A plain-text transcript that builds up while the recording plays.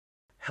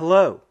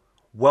Hello,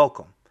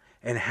 welcome,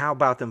 and how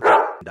about them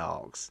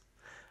dogs?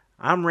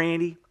 I'm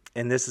Randy,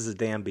 and this is a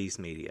Damn Beast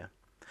Media,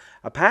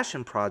 a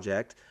passion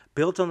project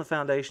built on the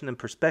foundation and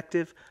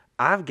perspective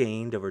I've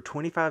gained over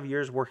 25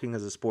 years working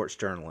as a sports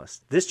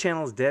journalist. This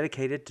channel is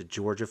dedicated to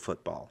Georgia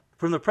football.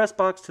 From the press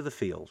box to the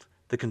field,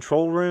 the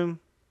control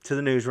room to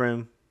the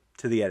newsroom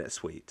to the edit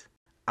suite.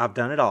 I've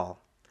done it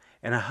all,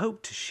 and I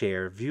hope to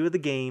share a view of the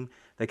game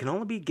that can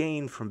only be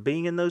gained from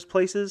being in those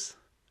places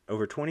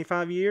over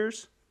 25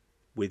 years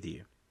with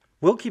you.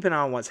 We'll keep an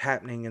eye on what's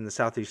happening in the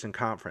Southeastern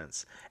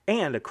Conference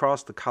and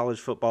across the college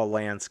football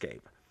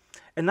landscape.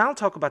 And I'll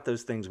talk about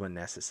those things when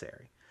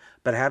necessary.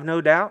 But have no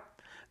doubt,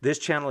 this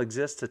channel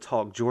exists to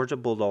talk Georgia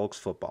Bulldogs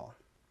football.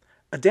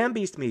 A Damn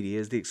Beast Media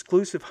is the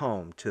exclusive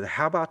home to the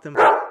How About Them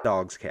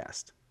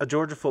DAWGSCAST, a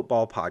Georgia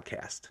football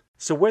podcast.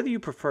 So whether you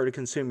prefer to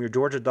consume your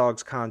Georgia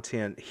Dogs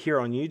content here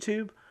on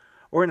YouTube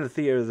or in the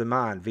theater of the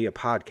mind via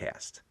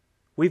podcast,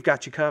 we've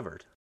got you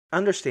covered.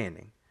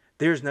 Understanding,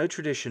 there is no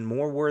tradition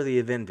more worthy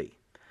of envy,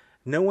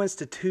 no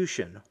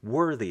institution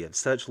worthy of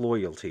such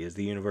loyalty as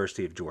the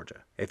University of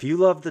Georgia. If you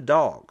love the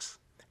Dogs,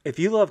 if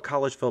you love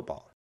college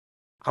football,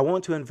 I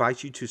want to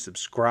invite you to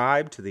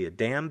subscribe to the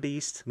Damn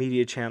Beast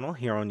Media channel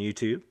here on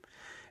YouTube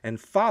and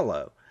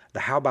follow the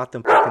How About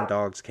Them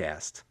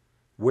DAWGSCAST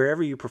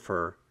wherever you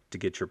prefer to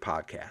get your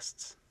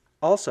podcasts.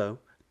 Also,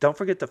 don't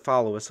forget to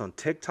follow us on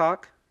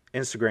TikTok,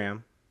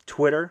 Instagram,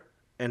 Twitter,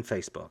 and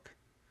Facebook.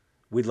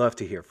 We'd love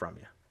to hear from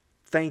you.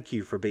 Thank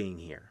you for being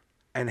here.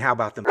 And how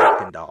about them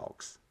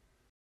dogs?